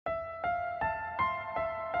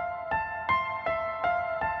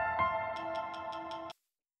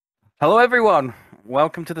Hello everyone,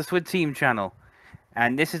 welcome to the SWDTeam channel,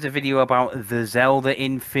 and this is a video about the Zelda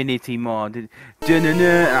Infinity mod. You can do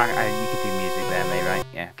music there, mate, right?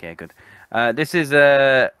 Yeah, okay, good. This is,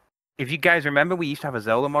 if you guys remember, we used to have a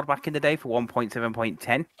Zelda mod back in the day for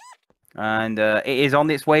 1.7.10, and it is on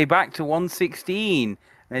its way back to 1.16.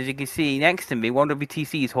 And as you can see next to me,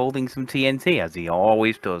 1WTC is holding some TNT, as he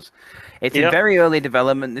always does. It's in very early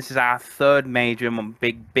development. This is our third major,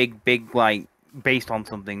 big, like, based on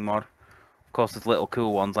something mod. Of course, there's little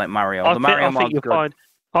cool ones like Mario. I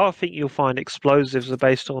think you'll find explosives are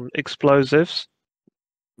based on explosives.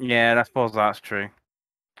 Yeah, I suppose that's true.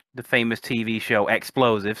 The famous TV show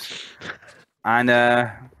Explosives. And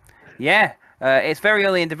yeah, it's very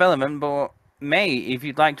early in development, but May, if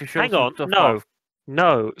you'd like to show some stuff off.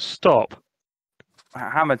 No, stop.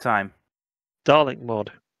 Hammer time. Darling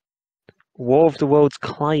mod. War of the Worlds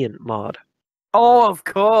client mod. Oh, of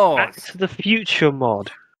course. Back to the Future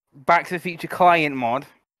mod. Back to the Future client mod.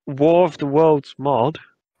 War of the Worlds mod.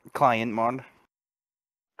 Client mod.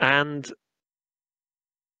 And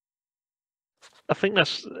I think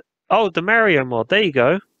that's... Oh, the Mario mod. There you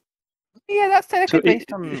go. Yeah, that's technically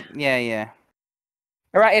based on... Yeah.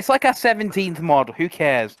 Alright, it's like our 17th mod. Who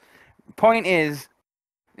cares? Point is,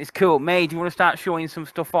 it's cool. May, do you want to start showing some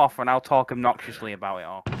stuff off and I'll talk obnoxiously about it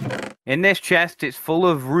all? In this chest, it's full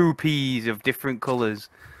of rupees of different colours.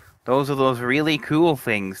 Those are those really cool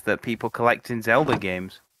things that people collect in Zelda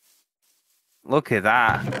games. Look at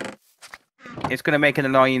that. It's going to make an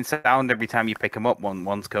annoying sound every time you pick them up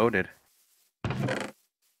once coded.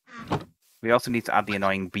 We also need to add the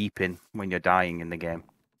annoying beeping when you're dying in the game.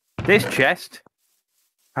 This chest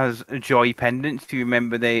has joy pendants. Do you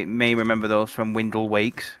remember? They may remember those from Wind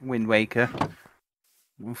Waker.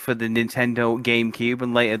 For the Nintendo GameCube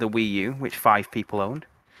and later the Wii U, which 5 people owned.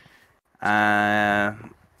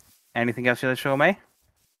 Anything else you want to show me?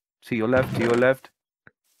 To your left.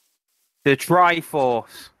 The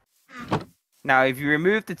Triforce. Now, if you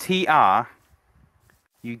remove the TR,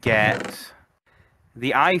 you get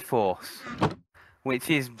the I-Force, which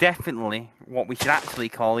is definitely what we should actually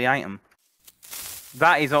call the item.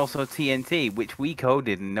 That is also TNT, which we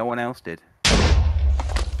coded and no one else did.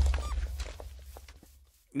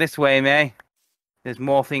 This way, May. There's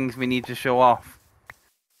more things we need to show off.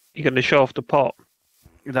 You're going to show off the pot?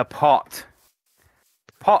 The pot.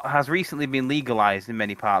 Pot has recently been legalized in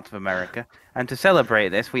many parts of America, and to celebrate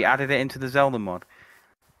this, we added it into the Zelda mod.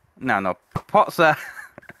 No. Pots are...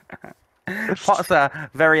 Pots are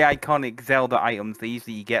very iconic Zelda items. They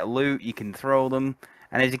usually get loot, you can throw them,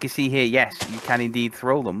 and as you can see here, yes, you can indeed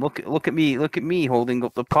throw them. Look at me holding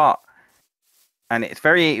up the pot. And it's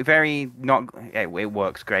very not... It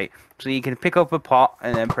works great. So you can pick up a pot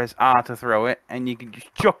and then press R to throw it, and you can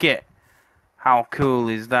just chuck it. How cool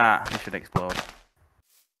is that? It should explode.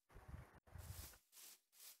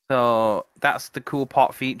 So that's the cool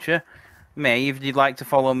pot feature. May, if you'd like to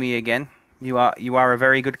follow me again, you are a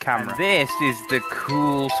very good camera. And this is the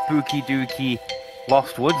cool spooky dooky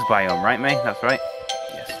Lost Woods biome, right, May? That's right.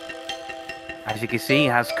 Yes. As you can see,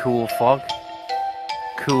 it has cool fog,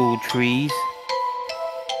 cool trees.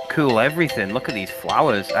 Cool everything. Look at these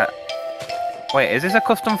flowers. Wait, is this a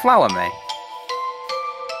custom flower, May?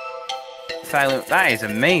 Silent. That is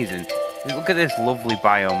amazing. Look at this lovely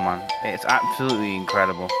biome, man. It's absolutely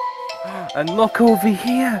incredible. And look over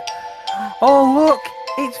here. Oh, look.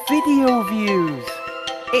 It's video views.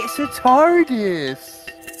 It's a TARDIS.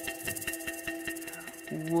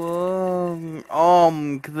 Whoa.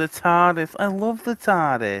 The TARDIS. I love the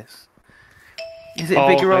TARDIS. Is it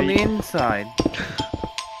bigger on the inside?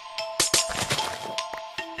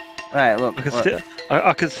 Right, look.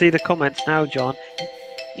 I can see the comments now, John.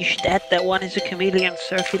 You should add that one as a chameleon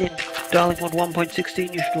circuit in Darling Mod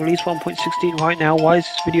 1.16. You should release 1.16 right now. Why is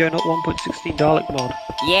this video not 1.16 Dalek mod?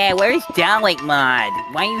 Yeah, where is Dalek mod?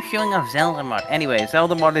 Why are you showing off Zelda mod? Anyway,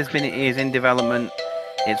 Zelda mod is in development.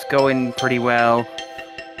 It's going pretty well.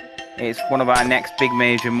 It's one of our next big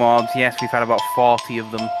major mods. Yes, we've had about 40 of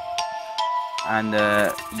them. And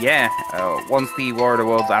yeah, once the War of the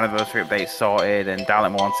Worlds anniversary update is sorted and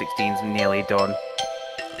Dalek 1.16 is nearly done.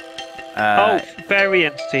 Fairy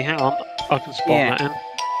entity. Hang on, I can spawn that in.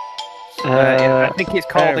 I think it's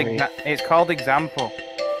called Example.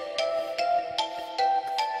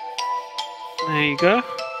 There you go.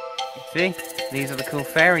 See, these are the cool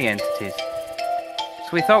fairy entities.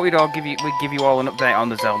 So we thought we'd give you all an update on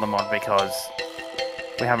the Zelda mod because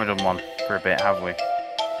we haven't done one for a bit, have we?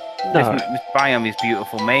 No. This biome is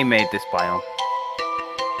beautiful. May made this biome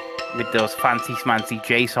with those fancy smancy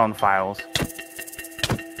JSON files.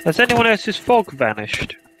 Has anyone else's fog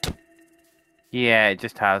vanished? Yeah, it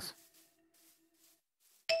just has.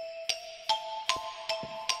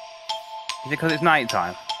 Is it because it's night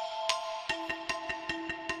time?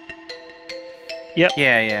 Yep.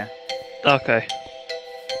 Yeah. Okay.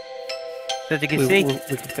 So as you can see, We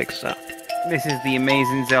can fix that. this is the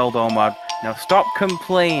amazing Zelda mod. Now stop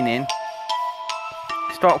complaining.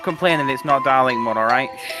 Stop complaining it's not Dalek mod, alright?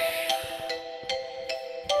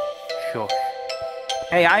 Shush.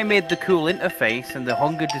 Hey, I made the cool interface and the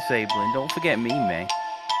hunger disabling. Don't forget me, mate.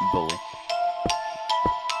 Bully.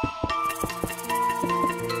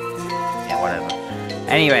 Yeah, whatever.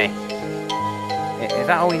 Anyway. Is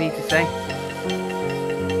that all we need to say?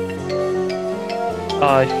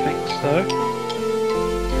 I think so.